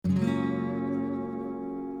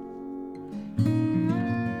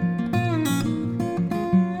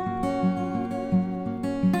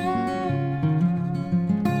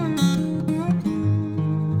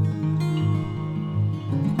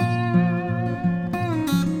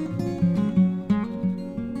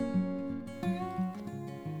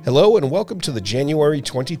Hello and welcome to the January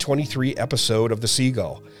 2023 episode of The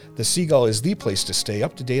Seagull. The Seagull is the place to stay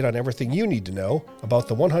up to date on everything you need to know about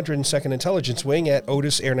the 102nd Intelligence Wing at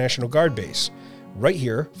Otis Air National Guard Base, right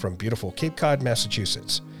here from beautiful Cape Cod,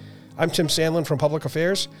 Massachusetts. I'm Tim Sandlin from Public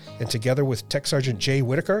Affairs, and together with Tech Sergeant Jay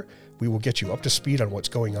Whitaker, we will get you up to speed on what's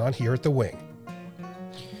going on here at the Wing.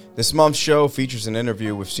 This month's show features an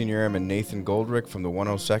interview with Senior Airman Nathan Goldrick from the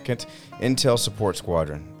 102nd Intel Support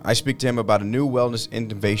Squadron. I speak to him about a new wellness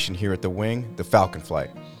innovation here at the Wing, the Falcon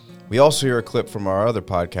Flight. We also hear a clip from our other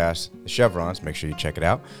podcast, The Chevrons, make sure you check it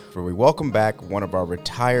out, where we welcome back one of our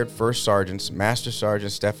retired First Sergeants, Master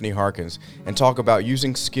Sergeant Stephanie Harkins, and talk about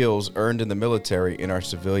using skills earned in the military in our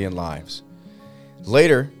civilian lives.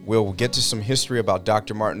 Later, we'll get to some history about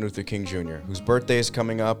Dr. Martin Luther King Jr., whose birthday is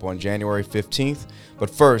coming up on January 15th.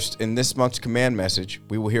 But first, in this month's command message,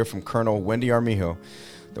 we will hear from Colonel Wendy Armijo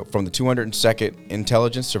from the 202nd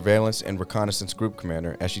Intelligence, Surveillance, and Reconnaissance Group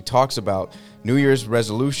Commander as she talks about New Year's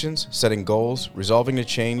resolutions, setting goals, resolving to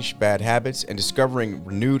change bad habits, and discovering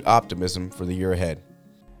renewed optimism for the year ahead.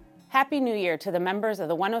 Happy New Year to the members of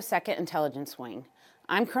the 102nd Intelligence Wing.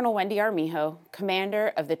 I'm Colonel Wendy Armijo,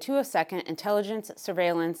 Commander of the 202nd Intelligence,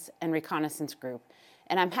 Surveillance, and Reconnaissance Group,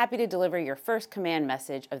 and I'm happy to deliver your first command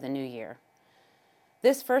message of the new year.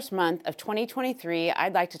 This first month of 2023,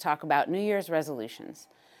 I'd like to talk about New Year's resolutions,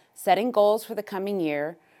 setting goals for the coming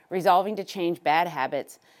year, resolving to change bad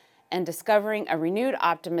habits, and discovering a renewed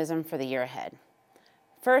optimism for the year ahead.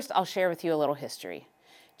 First, I'll share with you a little history.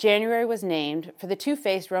 January was named for the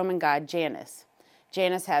two-faced Roman god Janus.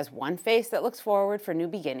 Janus has one face that looks forward for new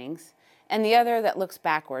beginnings, and the other that looks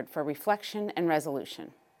backward for reflection and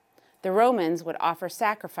resolution. The Romans would offer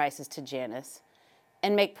sacrifices to Janus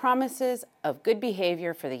and make promises of good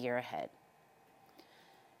behavior for the year ahead.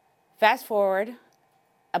 Fast forward,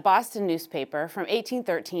 a Boston newspaper from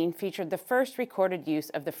 1813 featured the first recorded use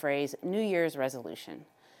of the phrase New Year's resolution.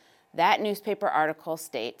 That newspaper article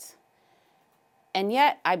states, "And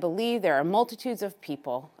yet I believe there are multitudes of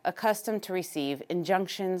people accustomed to receive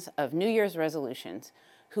injunctions of New Year's resolutions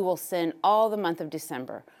who will sin all the month of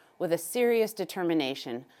December with a serious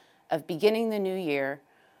determination of beginning the new year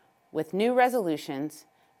with new resolutions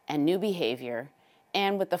and new behavior,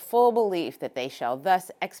 and with the full belief that they shall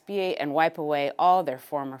thus expiate and wipe away all their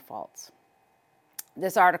former faults."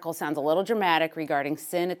 This article sounds a little dramatic regarding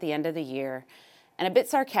sin at the end of the year, and a bit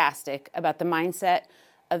sarcastic about the mindset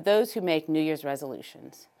of those who make New Year's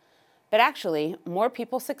resolutions. But actually, more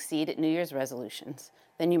people succeed at New Year's resolutions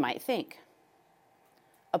than you might think.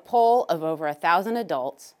 A poll of over 1,000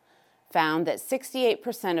 adults found that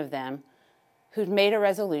 68% of them who'd made a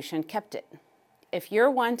resolution kept it. If you're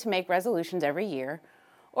one to make resolutions every year,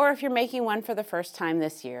 or if you're making one for the first time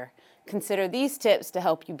this year, consider these tips to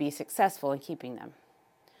help you be successful in keeping them.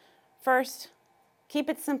 First, keep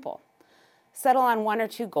it simple. Settle on one or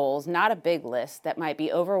two goals, not a big list that might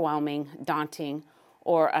be overwhelming, daunting,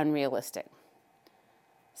 or unrealistic.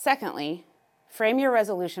 Secondly, frame your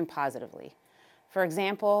resolution positively. For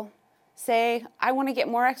example, say, "I want to get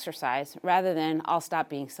more exercise," rather than "I'll stop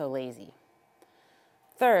being so lazy."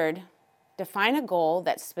 Third, define a goal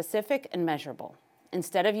that's specific and measurable.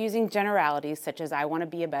 Instead of using generalities such as "I want to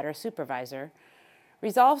be a better supervisor,"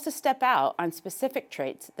 resolve to step out on specific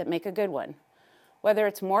traits that make a good one. Whether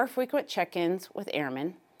it's more frequent check-ins with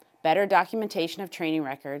airmen, better documentation of training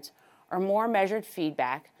records, or more measured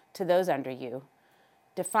feedback to those under you,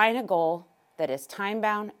 define a goal that is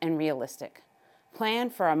time-bound and realistic.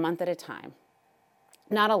 Plan for a month at a time,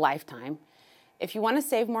 not a lifetime. If you want to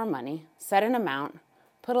save more money, set an amount,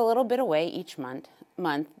 put a little bit away each month,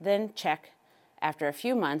 then check after a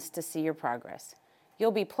few months to see your progress.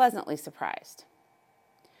 You'll be pleasantly surprised.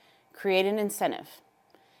 Create an incentive.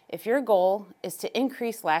 If your goal is to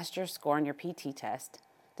increase last year's score on your PT test,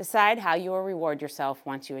 decide how you will reward yourself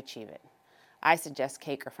once you achieve it. I suggest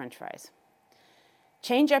cake or French fries.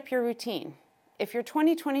 Change up your routine. If your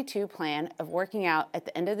 2022 plan of working out at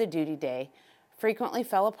the end of the duty day frequently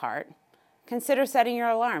fell apart, consider setting your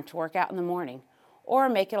alarm to work out in the morning or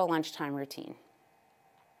make it a lunchtime routine.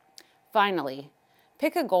 Finally,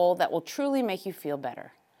 pick a goal that will truly make you feel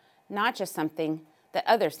better, not just something that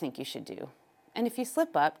others think you should do. And if you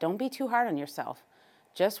slip up, don't be too hard on yourself.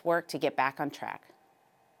 Just work to get back on track.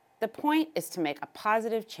 The point is to make a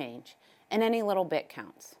positive change, and any little bit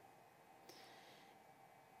counts.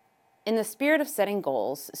 In the spirit of setting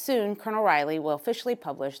goals, soon Colonel Riley will officially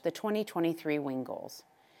publish the 2023 Wing Goals.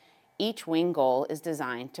 Each Wing Goal is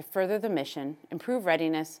designed to further the mission, improve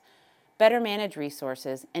readiness, better manage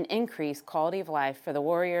resources, and increase quality of life for the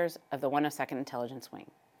warriors of the 102nd Intelligence Wing.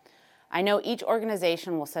 I know each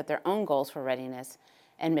organization will set their own goals for readiness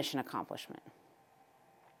and mission accomplishment.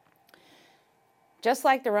 Just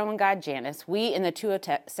like the Roman god Janus, we in the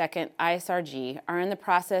 202nd ISRG are in the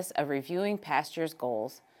process of reviewing past year's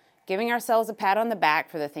goals, giving ourselves a pat on the back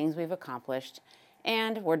for the things we've accomplished,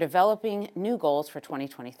 and we're developing new goals for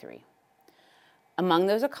 2023. Among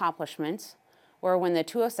those accomplishments were when the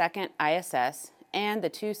 202nd ISS and the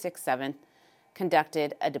 267th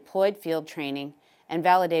conducted a deployed field training and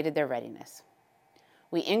validated their readiness.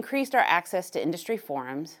 We increased our access to industry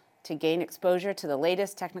forums to gain exposure to the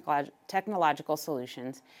latest technological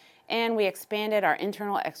solutions, and we expanded our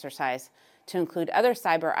internal exercise to include other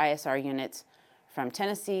cyber ISR units from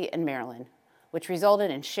Tennessee and Maryland, which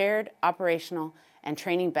resulted in shared operational and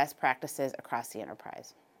training best practices across the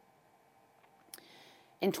enterprise.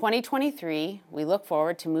 In 2023, we look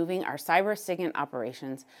forward to moving our cyber SIGINT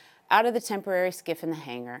operations out of the temporary SCIF in the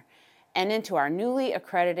hangar and into our newly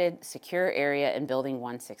accredited secure area in Building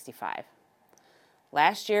 165.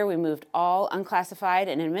 Last year, we moved all unclassified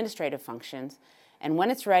and administrative functions, and when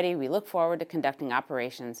it's ready, we look forward to conducting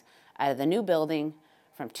operations out of the new building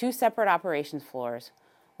from 2 separate operations floors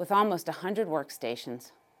with almost 100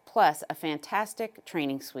 workstations, plus a fantastic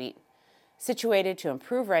training suite situated to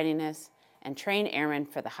improve readiness and train airmen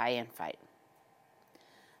for the high-end fight.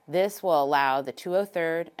 This will allow the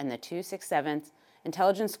 203rd and the 267th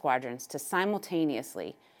intelligence squadrons to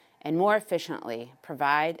simultaneously and more efficiently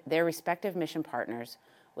provide their respective mission partners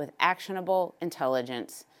with actionable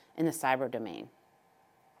intelligence in the cyber domain.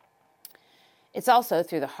 It's also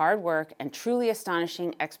through the hard work and truly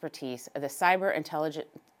astonishing expertise of the cyber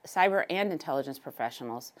and intelligence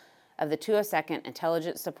professionals of the 202nd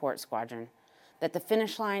Intelligence Support Squadron that the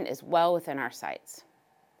finish line is well within our sights.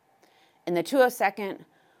 In the 202nd,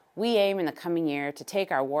 we aim in the coming year to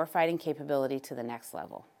take our warfighting capability to the next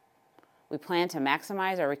level. We plan to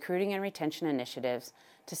maximize our recruiting and retention initiatives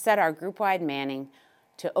to set our group-wide manning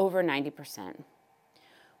to over 90%.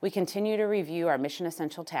 We continue to review our mission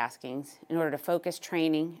essential taskings in order to focus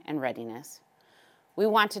training and readiness. We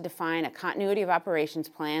want to define a continuity of operations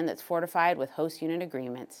plan that's fortified with host unit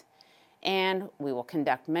agreements, and we will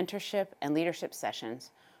conduct mentorship and leadership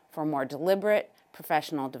sessions for more deliberate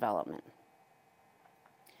professional development.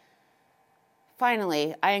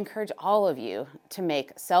 Finally, I encourage all of you to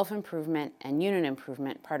make self-improvement and unit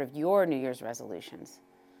improvement part of your New Year's resolutions.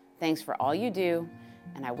 Thanks for all you do,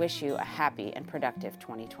 and I wish you a happy and productive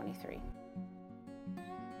 2023.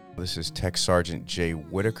 This is Tech Sergeant Jay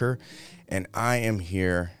Whitaker, and I am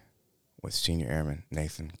here with Senior Airman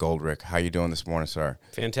Nathan Goldrick. How you doing this morning, sir?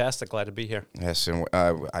 Fantastic. Glad to be here. Yes, and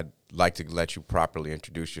I'd like to let you properly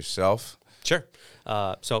introduce yourself. Sure.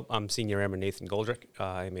 So I'm Senior Airman Nathan Goldrick.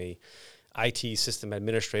 I'm a IT system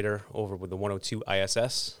administrator over with the 102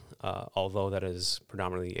 ISS, although that is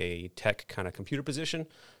predominantly a tech kind of computer position.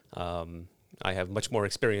 I have much more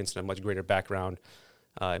experience and a much greater background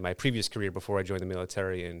in my previous career before I joined the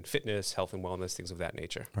military in fitness, health and wellness, things of that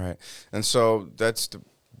nature. Right. And so that's the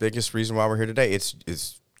biggest reason why we're here today.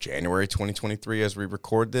 It's January 2023 as we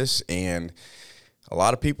record this, and a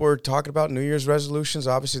lot of people are talking about New Year's resolutions.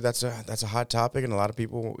 Obviously, that's a hot topic, and a lot of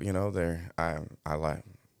people, you know,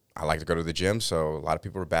 I like to go to the gym, so a lot of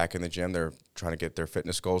people are back in the gym. They're trying to get their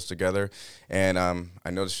fitness goals together. And I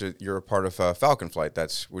noticed that you're a part of Falcon Flight.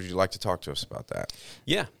 Would you like to talk to us about that?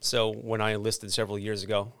 Yeah. So when I enlisted several years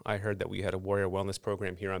ago, I heard that we had a warrior wellness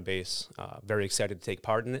program here on base. Very excited to take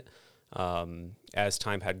part in it. As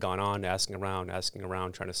time had gone on, asking around,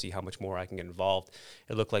 trying to see how much more I can get involved.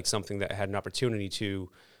 It looked like something that had an opportunity to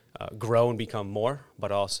grow and become more,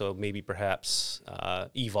 but also maybe perhaps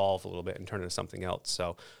evolve a little bit and turn into something else.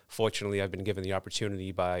 So fortunately, I've been given the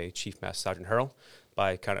opportunity by Chief Master Sergeant Hurl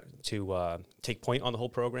to take point on the whole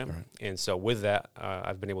program. Right. And so with that,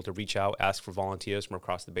 I've been able to reach out, ask for volunteers from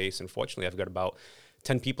across the base. And fortunately, I've got about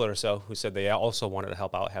 10 people or so who said they also wanted to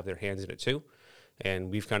help out, have their hands in it too.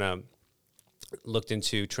 And we've kind of looked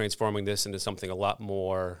into transforming this into something a lot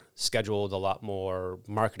more scheduled, a lot more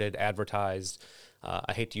marketed, advertised.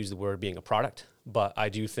 I hate to use the word being a product, but I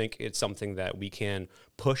do think it's something that we can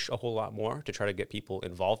push a whole lot more to try to get people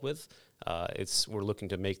involved with. We're looking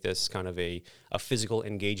to make this kind of a physical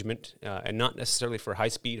engagement, and not necessarily for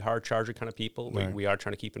high-speed, hard charger kind of people. Right. We are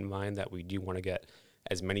trying to keep in mind that we do want to get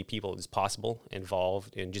as many people as possible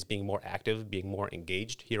involved in just being more active, being more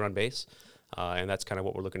engaged here on base. And that's kind of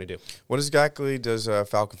what we're looking to do. What exactly does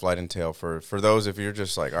Falcon Flight entail? For those, if you're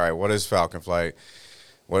just like, all right, what is Falcon Flight?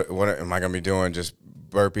 What am I going to be doing? Just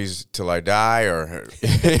burpees till I die, or?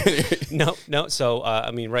 No. So,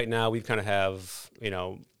 right now we kind of have,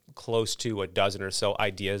 close to a dozen or so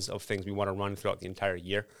ideas of things we want to run throughout the entire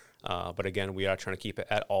year. But again, we are trying to keep it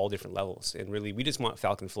at all different levels. And really, we just want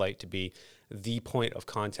Falcon Flight to be the point of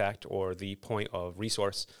contact or the point of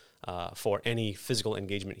resource for any physical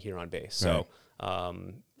engagement here on base. So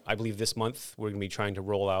I believe this month we're going to be trying to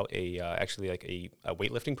roll out actually like a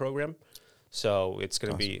weightlifting program. So it's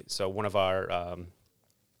going to be, so one of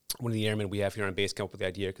the airmen we have here on base came up with the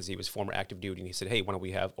idea because he was former active duty, and he said, hey, why don't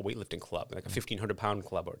we have a weightlifting club, like a 1,500-pound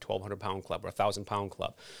club or a 1,200-pound club or a 1,000-pound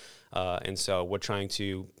club. And so we're trying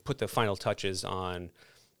to put the final touches on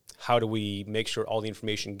how do we make sure all the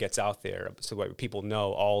information gets out there so that people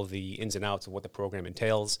know all the ins and outs of what the program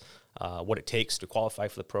entails, what it takes to qualify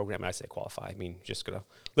for the program. And I say qualify, I mean just going to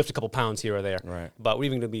lift a couple pounds here or there. Right. But we're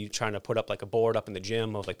even going to be trying to put up like a board up in the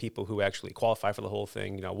gym of like people who actually qualify for the whole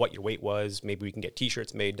thing, you know, what your weight was. Maybe we can get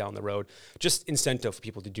T-shirts made down the road. Just incentive for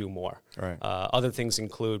people to do more. Right. Other things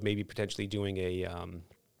include maybe potentially doing a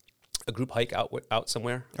group hike out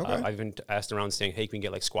somewhere. Okay. I've been asked around saying, hey, can we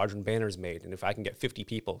get like squadron banners made? And if I can get 50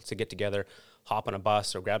 people to get together, hop on a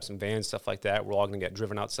bus or grab some vans, stuff like that, we're all going to get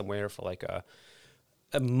driven out somewhere for like a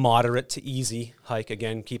moderate to easy hike.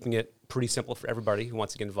 Again, keeping it pretty simple for everybody who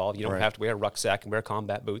wants to get involved. You don't have to wear a rucksack and wear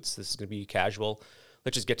combat boots. This is going to be casual.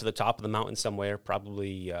 Let's just get to the top of the mountain somewhere,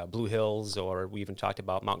 probably Blue Hills, or we even talked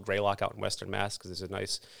about Mount Greylock out in Western Mass because there's a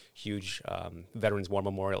nice, huge Veterans War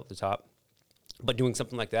Memorial at the top. But doing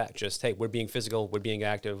something like that, just, hey, we're being physical, we're being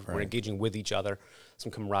active, we're engaging with each other,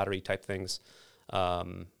 some camaraderie type things.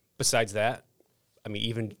 Besides that, I mean,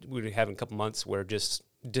 even we're having a couple months where just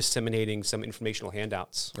disseminating some informational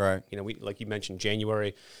handouts. Right. You know, we, like you mentioned,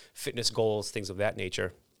 January, fitness goals, things of that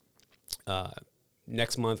nature.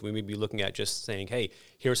 Next month, we may be looking at just saying, hey,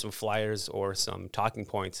 here are some flyers or some talking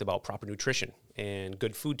points about proper nutrition and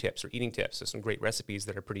good food tips or eating tips. There's some great recipes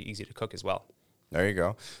that are pretty easy to cook as well. There you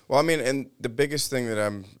go. Well, I mean, and the biggest thing that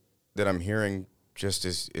I'm hearing just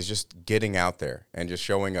is just getting out there and just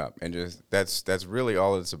showing up, and just that's really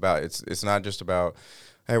all it's about. It's not just about,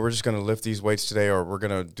 hey, we're just going to lift these weights today, or we're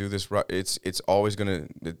going to do this. It's always going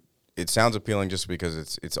to. It sounds appealing just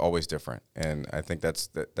because it's always different, and I think that's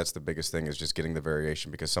the biggest thing is just getting the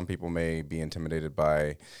variation, because some people may be intimidated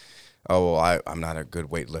by, oh, well, I'm not a good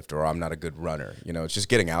weightlifter, or I'm not a good runner. You know, it's just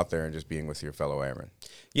getting out there and just being with your fellow airmen.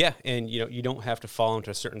 Yeah, and you know, you don't have to fall into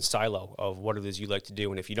a certain silo of what it is you like to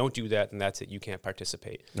do, and if you don't do that, then that's it. You can't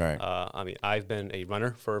participate. Right. I mean, I've been a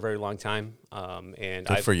runner for a very long time, and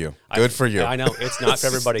Good for you. Good for you. I know it's not for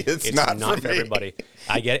everybody. It's not for me. everybody.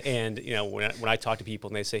 I get it, and you know, when I talk to people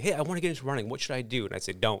and they say, "Hey, I want to get into running. What should I do?" and I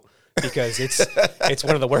say, "Don't." Because it's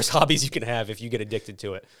one of the worst hobbies you can have if you get addicted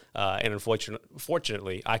to it. And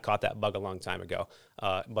unfortunately, I caught that bug a long time ago.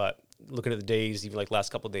 But looking at the days, even like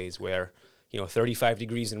last couple of days where, you know, 35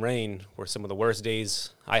 degrees and rain were some of the worst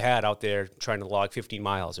days I had out there trying to log 15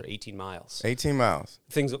 miles or 18 miles. 18 miles.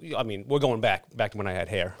 Things, I mean, we're going back to when I had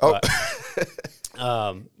hair. Oh.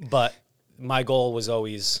 But my goal was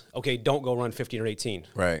always, okay, don't go run 15 or 18.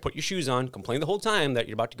 Right. Put your shoes on, complain the whole time that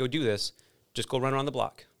you're about to go do this. Just go run around the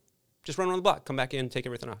block. Just run around the block, come back in, take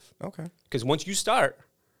everything off. Okay. Because once you start,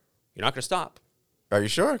 you're not going to stop. Are you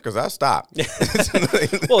sure? Because I stopped.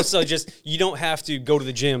 Well, so just, you don't have to go to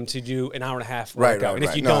the gym to do an hour and a half workout. And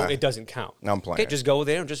if you don't, it doesn't count. No, I'm playing. Okay, just go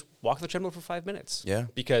there and just walk the treadmill for 5 minutes. Yeah.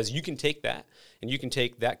 Because you can take that, and you can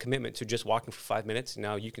take that commitment to just walking for 5 minutes, and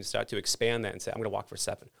now you can start to expand that and say, I'm going to walk for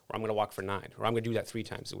 7, or I'm going to walk for 9, or I'm going to do that 3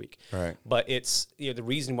 times a week. Right. But it's, you know, the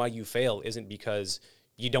reason why you fail isn't because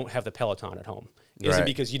you don't have the Peloton at home. It isn't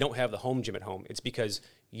because you don't have the home gym at home. It's because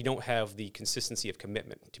you don't have the consistency of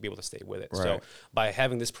commitment to be able to stay with it. Right. So by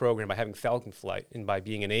having this program, by having Falcon Flight, and by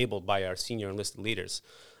being enabled by our senior enlisted leaders,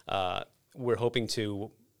 we're hoping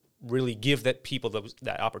to really give that people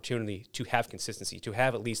that opportunity to have consistency, to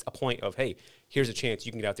have at least a point of, hey, here's a chance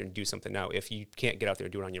you can get out there and do something now. If you can't get out there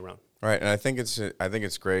and do it on your own. Right, and I think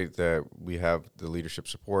it's great that we have the leadership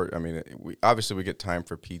support. I mean, obviously we get time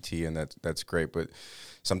for PT, and that's great, but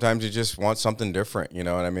sometimes you just want something different, you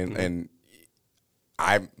know what I mean? Mm-hmm. And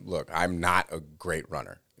I'm not a great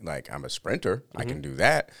runner. Like, I'm a sprinter, mm-hmm. I can do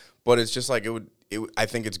that, but it's just like I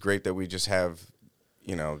think it's great that we just have,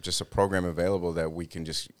 you know, just a program available that we can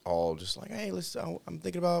just all just like, hey, I'm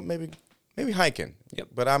thinking about maybe hiking. Yep.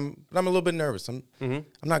 But I'm a little bit nervous. I'm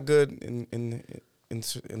not good in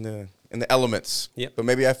the elements. Yep. But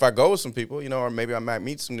maybe if I go with some people, you know, or maybe I might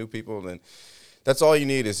meet some new people, then that's all you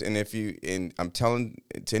need is, and I'm telling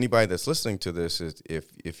to anybody that's listening to this, is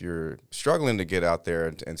if you're struggling to get out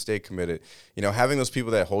there and stay committed, you know, having those people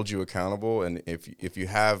that hold you accountable, and if you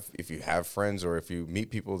have friends, or if you meet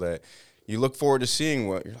people that you look forward to seeing,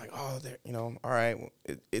 what you're like, oh, they're, you know, all right,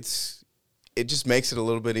 it just makes it a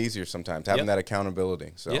little bit easier sometimes having that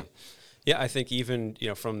accountability. So yeah, I think even, you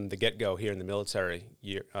know, from the get-go here in the military,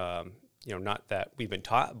 you know, not that we've been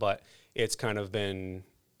taught, but it's kind of been,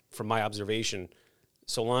 from my observation,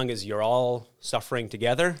 so long as you're all suffering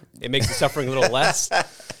together, it makes the suffering a little less.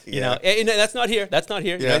 You know, and that's not here. That's not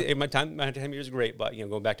here. Yeah. You know, my time here is great, but you know,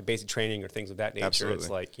 going back to basic training or things of that nature, Absolutely. it's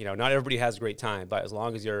like, you know, not everybody has a great time, but as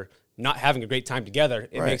long as you're not having a great time together,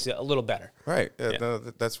 it makes it a little better. Right. Yeah. No,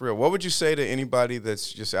 that's real. What would you say to anybody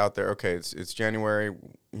that's just out there? Okay, it's January.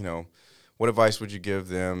 You know, what advice would you give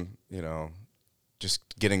them? You know,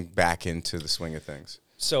 just getting back into the swing of things.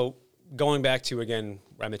 So going back to, again,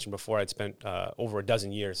 I mentioned before, I'd spent over a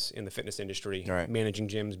dozen years in the fitness industry, Right. managing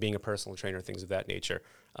gyms, being a personal trainer, things of that nature.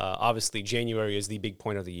 Obviously, January is the big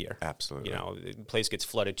point of the year. Absolutely. You know, the place gets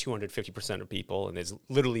flooded 250% of people, and there's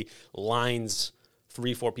literally lines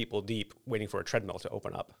 3-4 people deep waiting for a treadmill to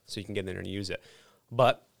open up so you can get in there and use it.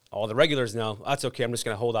 But all the regulars know, that's okay, I'm just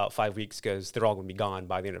going to hold out 5 weeks because they're all going to be gone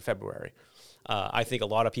by the end of February. I think a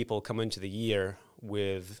lot of people come into the year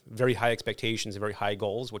with very high expectations and very high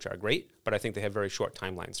goals, which are great, but I think they have very short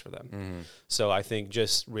timelines for them. Mm-hmm. So I think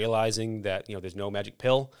just realizing that, you know, there's no magic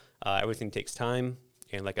pill, everything takes time.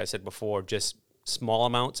 And like I said before, just small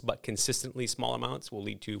amounts, but consistently small amounts will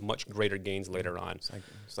lead to much greater gains later on.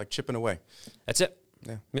 It's like chipping away. That's it.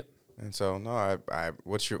 Yeah. Yep. And so, no,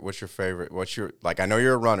 what's your favorite? What's your, like, I know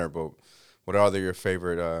you're a runner, but what are your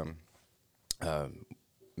favorite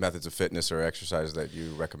methods of fitness or exercise that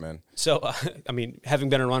you recommend? So, I mean, having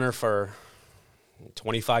been a runner for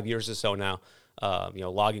 25 years or so now, you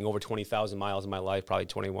know, logging over 20,000 miles in my life, probably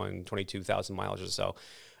 22,000 miles or so.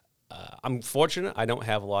 I'm fortunate. I don't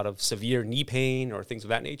have a lot of severe knee pain or things of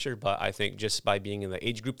that nature, but I think just by being in the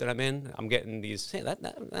age group that I'm in, I'm getting these, hey, I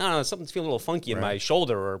don't know, something's feeling a little funky in my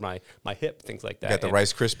shoulder or my hip, things like that. You got the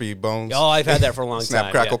Rice Krispie bones? Oh, I've had that for a long time.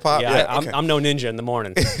 Snap, crackle, pop? Yeah, Yeah, okay. I'm no ninja in the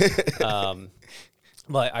morning.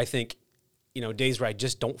 But I think, you know, days where I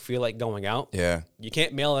just don't feel like going out. Yeah. You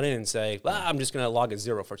can't mail it in and say, well, I'm just going to log a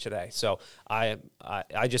 0 for today. So I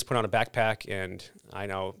just put on a backpack, and I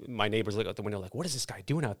know my neighbors look out the window like, what is this guy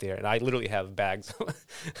doing out there? And I literally have bags.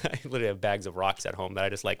 I literally have bags of rocks at home that I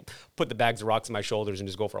just like put the bags of rocks on my shoulders and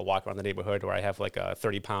just go for a walk around the neighborhood, or I have like a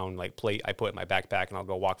 30-pound like plate I put in my backpack and I'll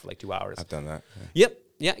go walk for like 2 hours. I've done that. Yep.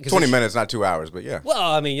 Yeah. 20 minutes, not 2 hours, but yeah.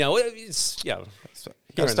 Well, I mean, you know, it's, yeah.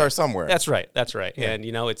 Got to start somewhere. That's right. That's right. Yeah. And,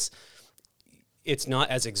 you know, it's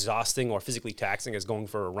not as exhausting or physically taxing as going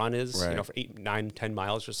for a run is, Right. you know, for 8, 9, 10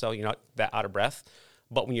 miles or so. You're not that out of breath.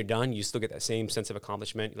 But when you're done, you still get that same sense of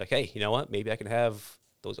accomplishment. You're like, hey, you know what? Maybe I can have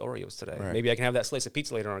those Oreos today. Right. Maybe I can have that slice of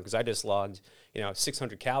pizza later on because I just logged, you know,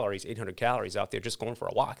 600 calories, 800 calories out there just going for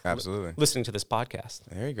a walk. Absolutely. Listening to this podcast.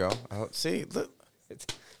 There you go. See, look, It's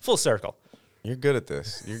full circle. you're good at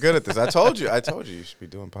this. You're good at this. I told you you should be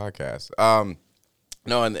doing podcasts.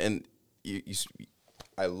 No, and you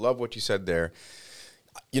I love what you said there.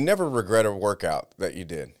 You never regret a workout that you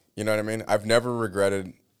did. You know what I mean? I've never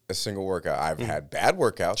regretted a single workout. I've had bad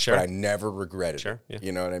workouts, Sure. but I never regretted Sure, it. yeah.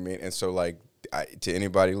 You know what I mean? And so, like, to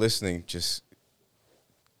anybody listening, just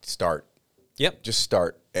start. Yep. Just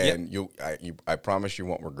start, and I promise you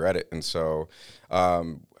won't regret it. And so,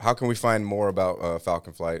 how can we find more about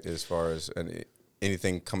Falcon Flight as far as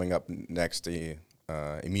anything coming up next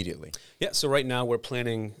immediately? Yeah, so right now we're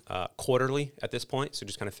planning quarterly at this point, so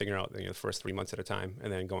just kind of figuring out the first 3 months at a time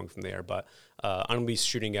and then going from there. But I'm going to be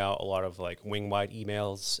shooting out a lot of like wing-wide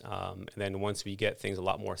emails, and then once we get things a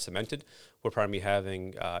lot more cemented, we're probably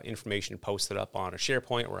having information posted up on a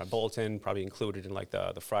SharePoint or a bulletin, probably included in like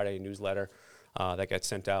the Friday newsletter that gets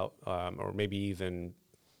sent out, or maybe even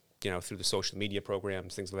through the social media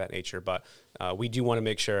programs, things of that nature. But we do want to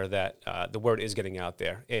make sure that the word is getting out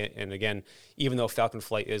there. And again, even though Falcon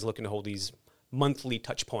Flight is looking to hold these monthly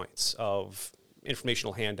touch points of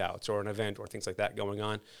informational handouts or an event or things like that going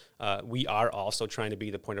on, we are also trying to be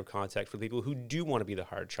the point of contact for people who do want to be the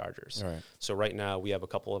hard chargers. Right. So right now we have a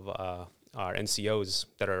couple of our NCOs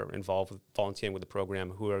that are involved with volunteering with the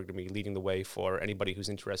program who are going to be leading the way for anybody who's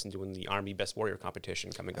interested in doing the Army Best Warrior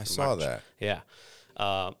competition coming up in saw March. that. Yeah.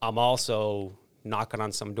 I'm also knocking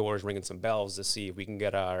on some doors, ringing some bells to see if we can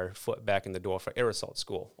get our foot back in the door for air assault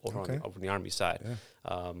school over on the Army side.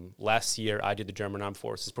 Yeah. Last year, I did the German Armed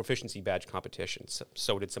Forces Proficiency Badge competition.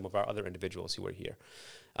 So did some of our other individuals who were here.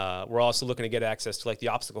 We're also looking to get access to like the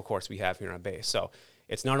obstacle course we have here on base. So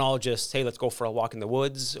it's not all just, hey, let's go for a walk in the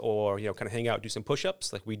woods or, kind of hang out, do some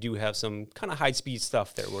push-ups. Like we do have some kind of high-speed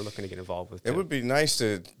stuff that we're looking to get involved with. It would be nice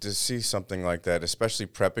to see something like that, especially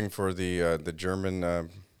prepping for the German.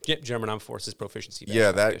 German Armed Forces Proficiency Badge.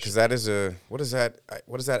 Yeah, because that is what does that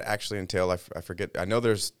actually entail? I forget. I know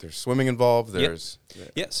there's swimming involved. There's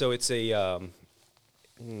so it's a I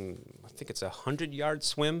think it's a 100-yard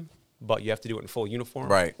swim but you have to do it in full uniform.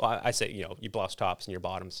 Right. Well, I say, you blouse tops and your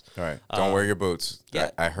bottoms. All right. Don't wear your boots. Yeah,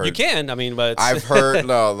 I heard. You can. I mean, but I've heard an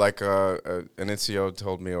NCO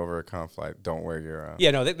told me over a conf flight, don't wear your.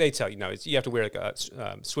 Yeah, no, they tell you you have to wear like a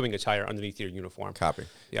swimming attire underneath your uniform. Copy.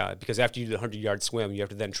 Yeah, because after you do the 100-yard swim, you have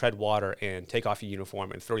to then tread water and take off your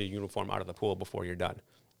uniform and throw your uniform out of the pool before you're done.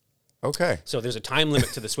 Okay. So there's a time limit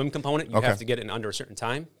to the swim component. You Okay. have to get it in under a certain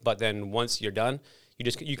time, but then once you're done,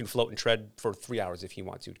 you can float and tread for 3 hours if you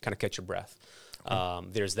want to kind of catch your breath.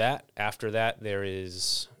 There's that. After that, there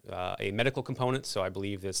is a medical component. So I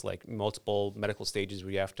believe there's like multiple medical stages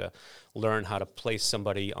where you have to learn how to place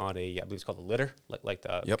somebody on I believe it's called a litter, like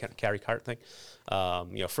the Yep. kind of carry cart thing.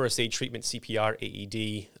 First aid treatment, CPR,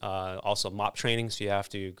 AED, also MOP training. So you have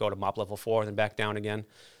to go to MOP level 4 and then back down again.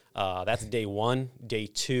 That's day 1. Day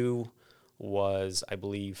 2 was, I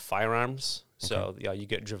believe, firearms. So you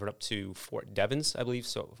get driven up to Fort Devens, I believe,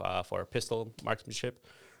 so for pistol marksmanship.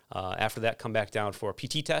 After that, come back down for a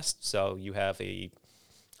PT test. So you have a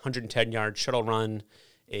 110-yard shuttle run,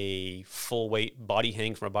 a full weight body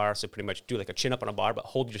hang from a bar. So pretty much do like a chin up on a bar, but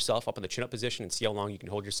hold yourself up in the chin up position and see how long you can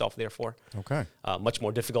hold yourself there for. Okay. Much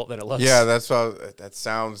more difficult than it looks. Yeah, that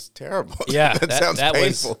sounds terrible. Yeah, that sounds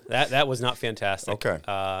painful. That was not fantastic. Okay.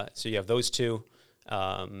 So you have those two.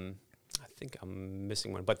 I think I'm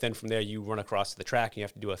missing one. But then from there, you run across to the track and you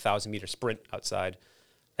have to do a 1,000-meter sprint outside.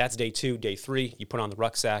 That's day 2. Day 3, you put on the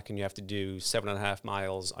rucksack and you have to do 7.5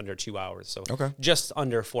 miles under 2 hours. So just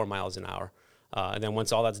under 4 miles an hour. And then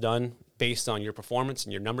once all that's done, based on your performance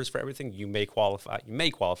and your numbers for everything, you may qualify.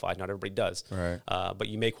 Not everybody does. Right. But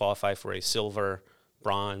you may qualify for a silver,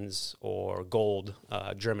 bronze, or gold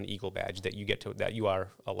German Eagle badge that you are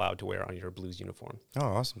allowed to wear on your Blues uniform. Oh,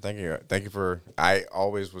 awesome. Thank you. Thank you for, I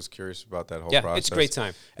always was curious about that whole process. Yeah, it's a great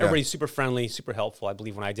time. Everybody's super friendly, super helpful. I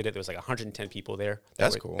believe when I did it, there was like 110 people there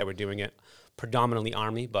That's cool. that were doing it. Predominantly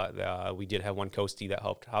Army, but we did have one coastie that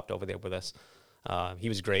hopped over there with us. He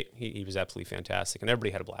was great. He was absolutely fantastic, and everybody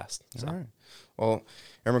had a blast. So. All right. Well,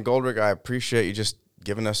 Airman Goldrick, I appreciate you just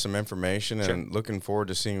giving us some information and looking forward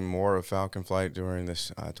to seeing more of Falcon Flight during this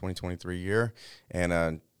 2023 year.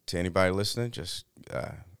 And to anybody listening, just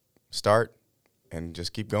start and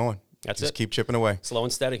just keep going. Just keep chipping away. Slow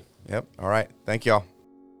and steady. Yep. All right. Thank y'all.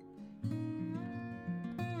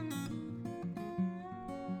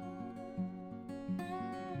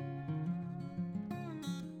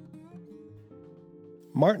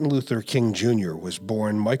 Martin Luther King Jr. was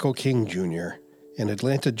born Michael King Jr. in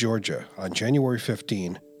Atlanta, Georgia on January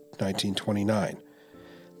 15, 1929,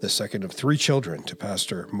 the second of 3 children to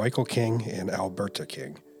Pastor Michael King and Alberta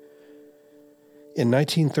King. In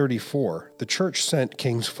 1934, the church sent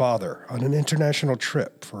King's father on an international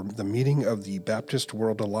trip for the meeting of the Baptist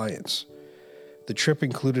World Alliance. The trip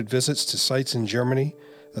included visits to sites in Germany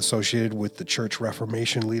associated with the church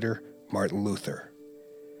Reformation leader Martin Luther.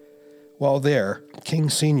 While there,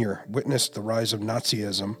 King Sr. witnessed the rise of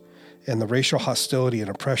Nazism and the racial hostility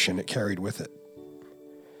and oppression it carried with it.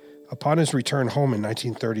 Upon his return home in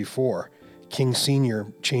 1934, King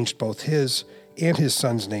Sr. changed both his and his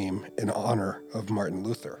son's name in honor of Martin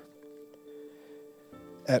Luther.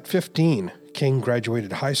 At 15, King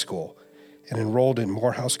graduated high school and enrolled in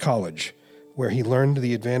Morehouse College, where he learned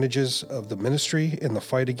the advantages of the ministry in the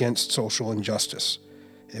fight against social injustice.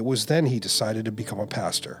 It was then he decided to become a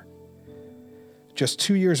pastor. Just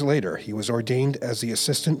 2 years later, he was ordained as the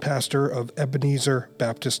assistant pastor of Ebenezer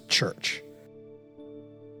Baptist Church.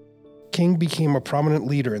 King became a prominent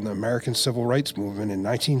leader in the American Civil Rights Movement in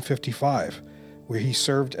 1955, where he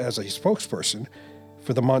served as a spokesperson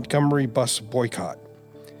for the Montgomery bus boycott,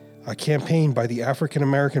 a campaign by the African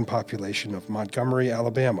American population of Montgomery,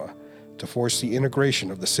 Alabama, to force the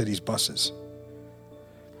integration of the city's buses.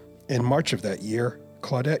 In March of that year,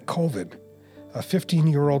 Claudette Colvin, a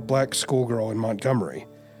 15-year-old black schoolgirl in Montgomery,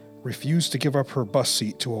 refused to give up her bus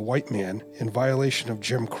seat to a white man in violation of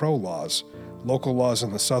Jim Crow laws, local laws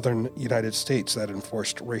in the southern United States that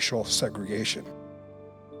enforced racial segregation.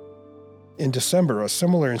 In December, a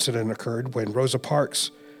similar incident occurred when Rosa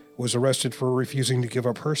Parks was arrested for refusing to give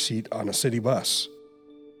up her seat on a city bus.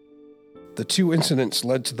 The 2 incidents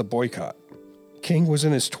led to the boycott. King was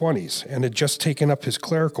in his 20s and had just taken up his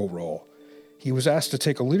clerical role. He was asked to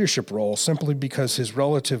take a leadership role simply because his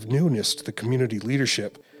relative newness to the community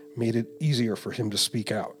leadership made it easier for him to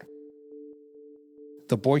speak out.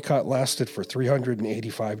 The boycott lasted for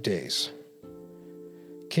 385 days.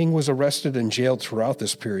 King was arrested and jailed throughout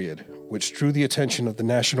this period, which drew the attention of the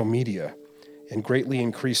national media and greatly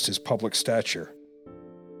increased his public stature.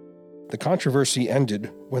 The controversy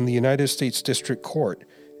ended when the United States District Court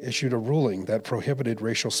issued a ruling that prohibited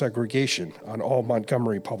racial segregation on all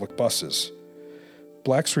Montgomery public buses.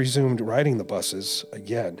 blacks resumed riding the buses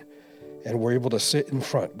again and were able to sit in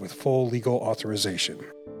front with full legal authorization.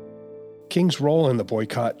 King's role in the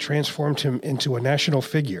boycott transformed him into a national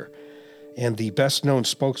figure and the best-known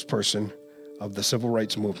spokesperson of the civil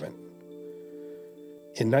rights movement.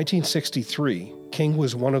 In 1963, King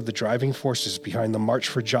was one of the driving forces behind the March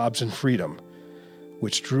for Jobs and Freedom,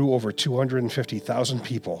 which drew over 250,000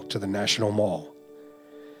 people to the National Mall.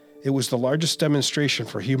 It was the largest demonstration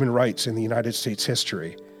for human rights in the United States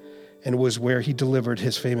history, and was where he delivered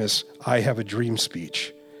his famous "I Have a Dream"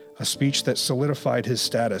 speech, a speech that solidified his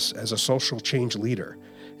status as a social change leader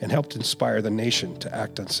and helped inspire the nation to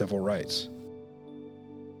act on civil rights.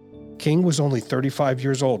 King was only 35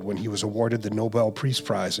 years old when he was awarded the Nobel Peace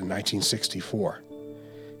Prize in 1964.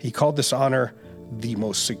 He called this honor the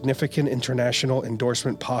most significant international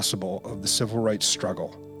endorsement possible of the civil rights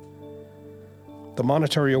struggle. The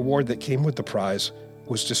monetary award that came with the prize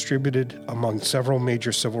was distributed among several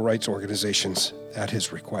major civil rights organizations at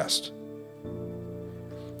his request.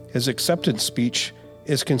 His acceptance speech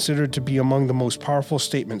is considered to be among the most powerful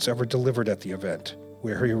statements ever delivered at the event,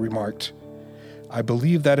 where he remarked, "I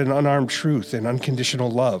believe that an unarmed truth and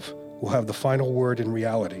unconditional love will have the final word in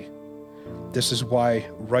reality. This is why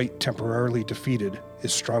right temporarily defeated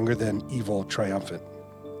is stronger than evil triumphant."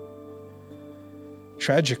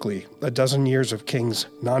 Tragically, a dozen years of King's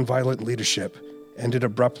nonviolent leadership ended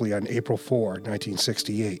abruptly on April 4,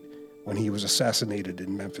 1968, when he was assassinated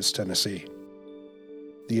in Memphis, Tennessee.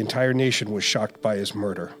 The entire nation was shocked by his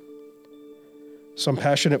murder. Some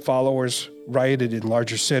passionate followers rioted in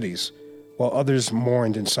larger cities, while others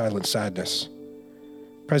mourned in silent sadness.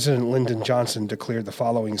 President Lyndon Johnson declared the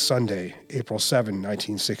following Sunday, April 7,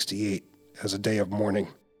 1968, as a day of mourning.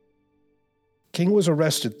 King was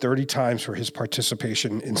arrested 30 times for his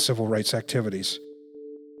participation in civil rights activities.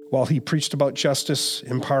 While he preached about justice,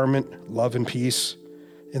 empowerment, love, and peace,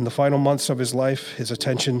 in the final months of his life, his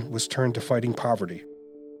attention was turned to fighting poverty.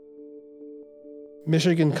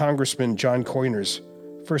 Michigan Congressman John Conyers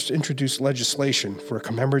first introduced legislation for a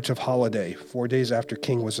commemorative holiday 4 days after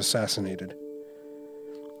King was assassinated.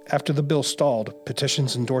 After the bill stalled,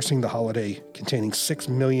 petitions endorsing the holiday containing 6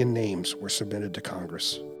 million names were submitted to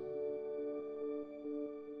Congress.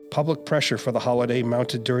 Public pressure for the holiday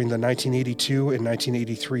mounted during the 1982 and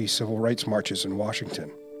 1983 civil rights marches in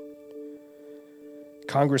Washington.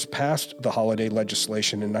 Congress passed the holiday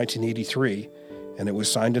legislation in 1983, and it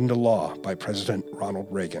was signed into law by President Ronald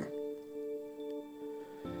Reagan.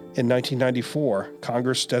 In 1994,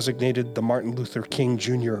 Congress designated the Martin Luther King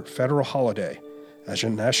Jr. federal holiday as a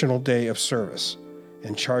national day of service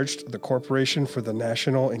and charged the Corporation for the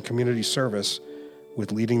National and Community Service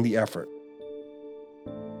with leading the effort.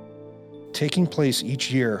 Taking place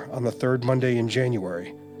each year on the third Monday in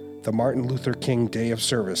January, the Martin Luther King Day of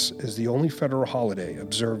Service is the only federal holiday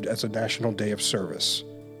observed as a national day of service.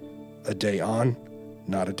 A day on,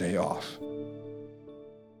 not a day off.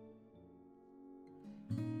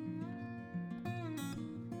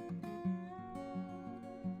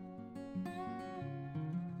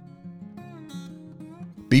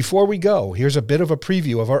 Before we go, here's a bit of a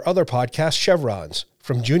preview of our other podcast, Chevrons.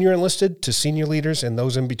 From junior enlisted to senior leaders and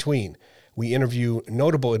those in between, we interview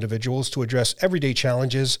notable individuals to address everyday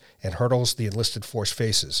challenges and hurdles the enlisted force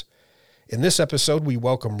faces. In this episode, we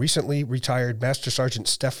welcome recently retired Master Sergeant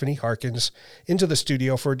Stephanie Harkins into the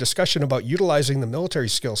studio for a discussion about utilizing the military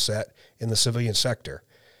skill set in the civilian sector,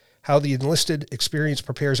 how the enlisted experience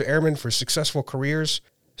prepares airmen for successful careers,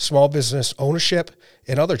 small business ownership,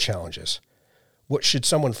 and other challenges. What should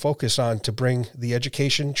someone focus on to bring the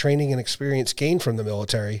education, training, and experience gained from the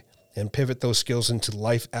military and pivot those skills into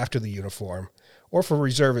life after the uniform, or for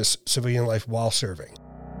reservists, civilian life while serving?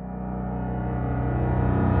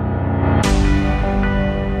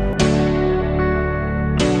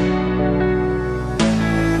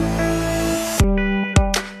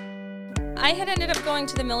 I had ended up going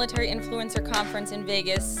to the Military Influencer Conference in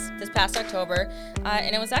Vegas this past October,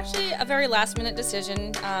 and it was actually a very last-minute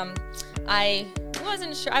decision. I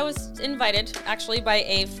wasn't sure. I was invited, actually, by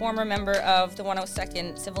a former member of the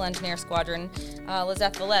 102nd Civil Engineer Squadron,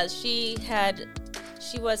 Lizeth Velez.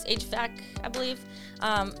 She was HVAC, I believe,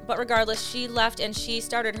 but regardless, she left and she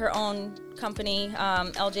started her own company,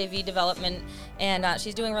 LJV Development, and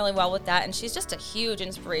she's doing really well with that, and she's just a huge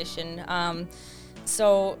inspiration.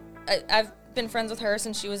 So I've been friends with her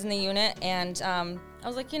since she was in the unit, and I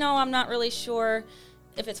was like, I'm not really sure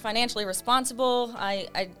if it's financially responsible.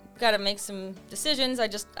 I got to make some decisions.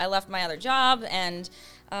 I left my other job, and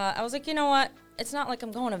I was like, you know what? It's not like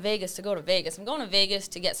I'm going to Vegas to go to Vegas. I'm going to Vegas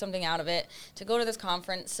to get something out of it, to go to this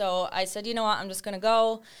conference. So I said, you know what? I'm just going to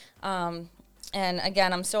go. And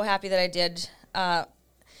again, I'm so happy that I did.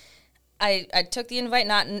 I took the invite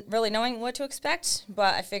not really knowing what to expect,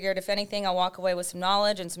 but I figured if anything, I'll walk away with some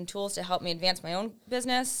knowledge and some tools to help me advance my own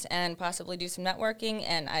business and possibly do some networking.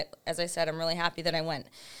 And as I said, I'm really happy that I went.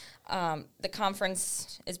 The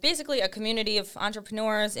conference is basically a community of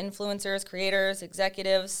entrepreneurs, influencers, creators,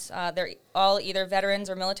 executives. They're all either veterans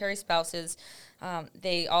or military spouses.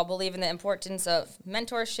 They all believe in the importance of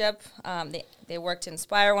mentorship. They work to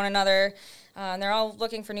inspire one another. And they're all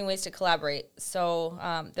looking for new ways to collaborate. So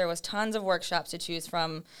there was tons of workshops to choose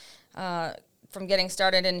from getting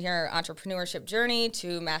started in your entrepreneurship journey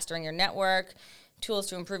to mastering your network, tools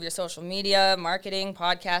to improve your social media, marketing,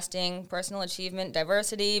 podcasting, personal achievement,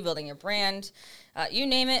 diversity, building your brand, you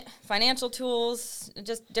name it, financial tools,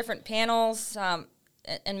 just different panels, and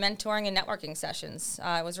mentoring and networking sessions.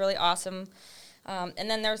 It was really awesome. And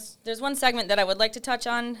then there's one segment that I would like to touch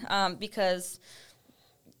on because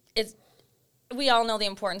we all know the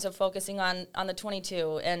importance of focusing on the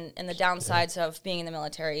 22 and the downsides of being in the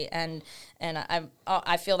military, and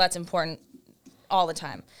I feel that's important all the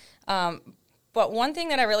time. But one thing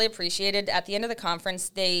that I really appreciated at the end of the conference,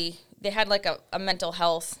 they had like a mental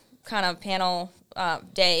health kind of panel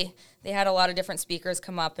day. They had a lot of different speakers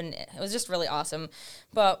come up, and it was just really awesome.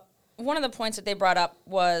 But one of the points that they brought up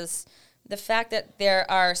was the fact that there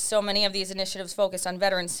are so many of these initiatives focused on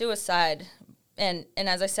veteran suicide. And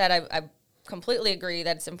as I said, I completely agree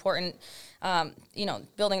that it's important,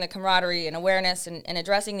 building the camaraderie and awareness and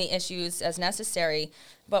addressing the issues as necessary.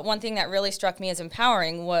 But one thing that really struck me as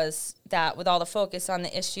empowering was that with all the focus on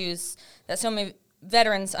the issues that so many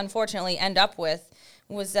veterans unfortunately end up with,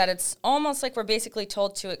 was that it's almost like we're basically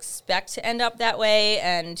told to expect to end up that way,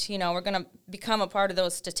 and we're going to become a part of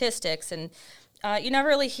those statistics. And you never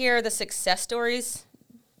really hear the success stories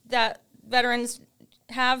that veterans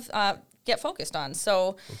have get focused on.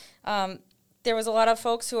 So there was a lot of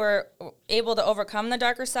folks who are able to overcome the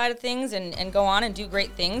darker side of things and go on and do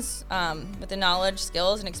great things with the knowledge,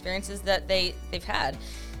 skills, and experiences that they've had.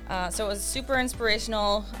 So it was super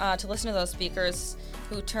inspirational to listen to those speakers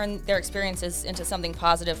who turned their experiences into something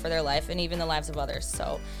positive for their life and even the lives of others.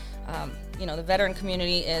 So, the veteran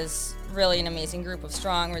community is really an amazing group of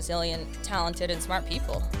strong, resilient, talented, and smart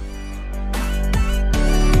people.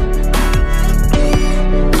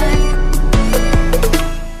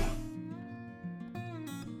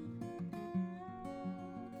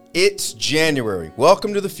 It's January.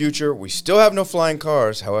 Welcome to the future. We still have no flying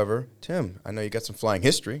cars. However, Tim, I know you got some flying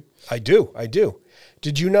history. I do.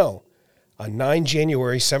 Did you know, on 9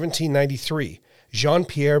 January 1793,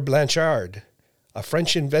 Jean-Pierre Blanchard, a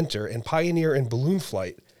French inventor and pioneer in balloon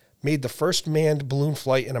flight, made the first manned balloon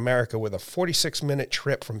flight in America with a 46-minute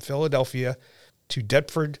trip from Philadelphia to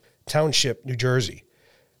Deptford Township, New Jersey.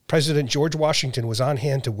 President George Washington was on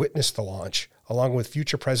hand to witness the launch, along with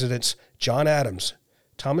future presidents John Adams,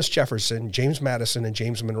 Thomas Jefferson, James Madison, and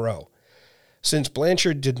James Monroe. Since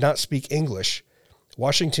Blanchard did not speak English,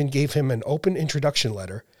 Washington gave him an open introduction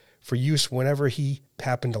letter for use whenever he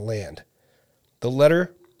happened to land. The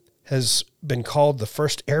letter has been called the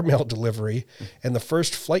first airmail delivery and the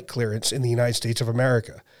first flight clearance in the United States of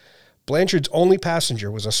America. Blanchard's only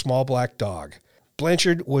passenger was a small black dog.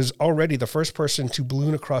 Blanchard was already the first person to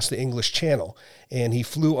balloon across the English Channel, and he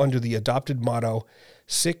flew under the adopted motto,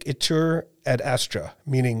 Sic itur ad astra,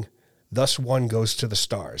 meaning, thus one goes to the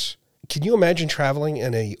stars. Can you imagine traveling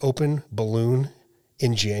in an open balloon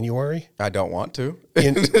in January? I don't want to.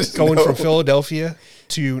 Going from Philadelphia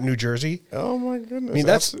to New Jersey? Oh, my goodness. I mean,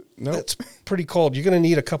 that's pretty cold. You're going to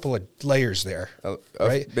need a couple of layers there,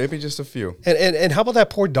 right? Maybe just a few. And how about that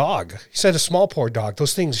poor dog? You said a small poor dog.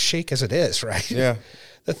 Those things shake as it is, right? Yeah.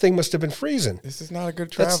 That thing must have been freezing. This is not a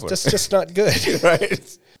good traveler. That's just not good.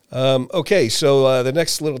 Right. Okay, so the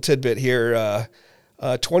next little tidbit here,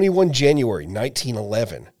 21 January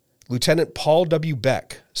 1911, Lieutenant Paul W.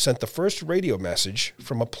 Beck sent the first radio message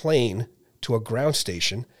from a plane to a ground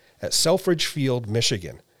station at Selfridge Field,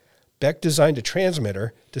 Michigan. Beck designed a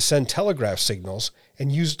transmitter to send telegraph signals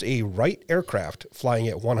and used a Wright aircraft flying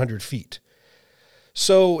at 100 feet.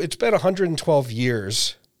 So it's been 112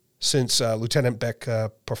 years since Lieutenant Beck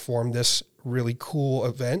performed this really cool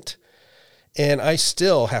event, and I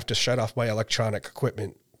still have to shut off my electronic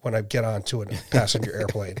equipment when I get onto a passenger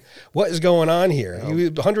airplane. What is going on here?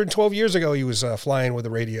 112 years ago, he was flying with a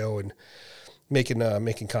radio and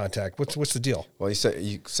making contact. What's the deal? Well,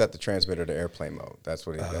 you set the transmitter to airplane mode. That's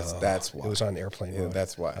what. That's why it was on airplane mode.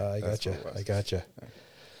 That's why. I gotcha.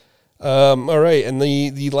 All right, and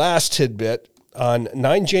the last tidbit on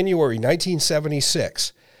 9 January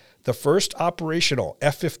 1976. The first operational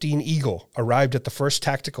F-15 Eagle arrived at the 1st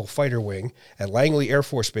Tactical Fighter Wing at Langley Air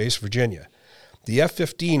Force Base, Virginia. The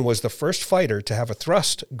F-15 was the first fighter to have a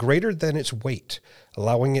thrust greater than its weight,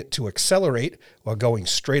 allowing it to accelerate while going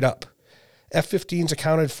straight up. F-15s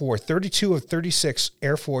accounted for 32 of 36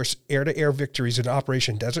 Air Force air-to-air victories in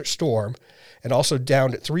Operation Desert Storm, and also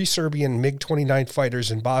downed 3 Serbian MiG-29 fighters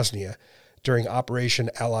in Bosnia during Operation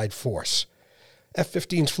Allied Force.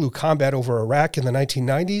 F-15s flew combat over Iraq in the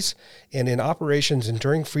 1990s and in Operations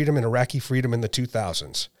Enduring Freedom and Iraqi Freedom in the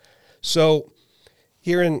 2000s. So,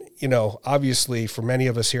 here in, obviously for many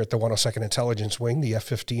of us here at the 102nd Intelligence Wing, the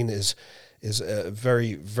F-15 is a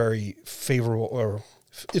very, very favorable, or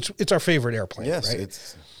it's our favorite airplane, yes, right?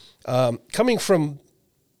 It's coming from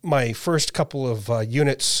my first couple of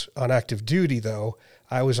units on active duty, though,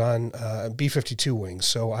 I was on B-52 wings.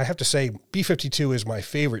 So I have to say B-52 is my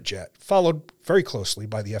favorite jet, followed very closely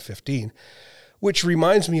by the F-15, which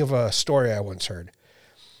reminds me of a story I once heard.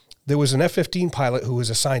 There was an F-15 pilot who was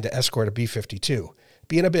assigned to escort a B-52.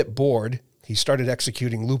 Being a bit bored, he started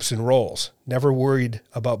executing loops and rolls, never worried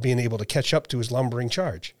about being able to catch up to his lumbering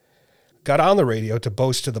charge. Got on the radio to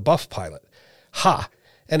boast to the buff pilot. "Ha!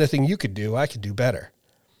 Anything you could do, I could do better."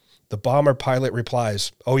 The bomber pilot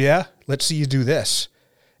replies, "Oh yeah? Let's see you do this."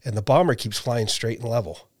 And the bomber keeps flying straight and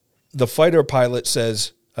level. The fighter pilot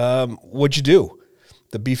says, "What'd you do?"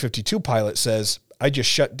 The B-52 pilot says, "I just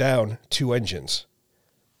shut down 2 engines."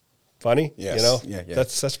 Funny? Yes. Yeah.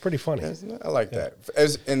 That's pretty funny. Yes, I like that.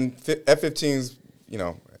 F-15s,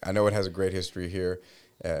 I know it has a great history here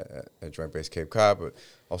at Joint Base Cape Cod, but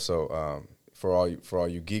also for all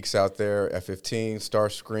you geeks out there, F-15,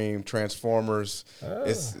 Starscream, Transformers,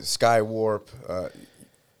 it's Skywarp.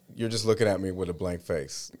 You're just looking at me with a blank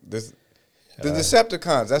face. The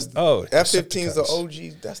Decepticons. That's F-15's the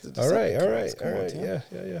OG. That's the Decepticons. All right. Come on, Tim.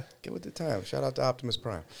 Yeah. Get with the time. Shout out to Optimus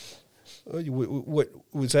Prime. What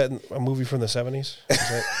was that? A movie from the 70s?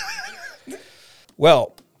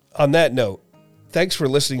 Well, on that note, thanks for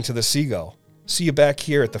listening to The Seagull. See you back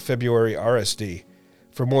here at the February RSD.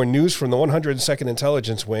 For more news from the 102nd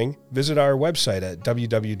Intelligence Wing, visit our website at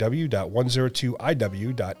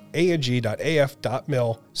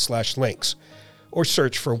www.102iw.ang.af.mil/links or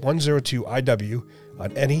search for 102IW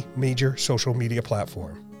on any major social media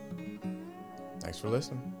platform. Thanks for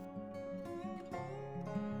listening.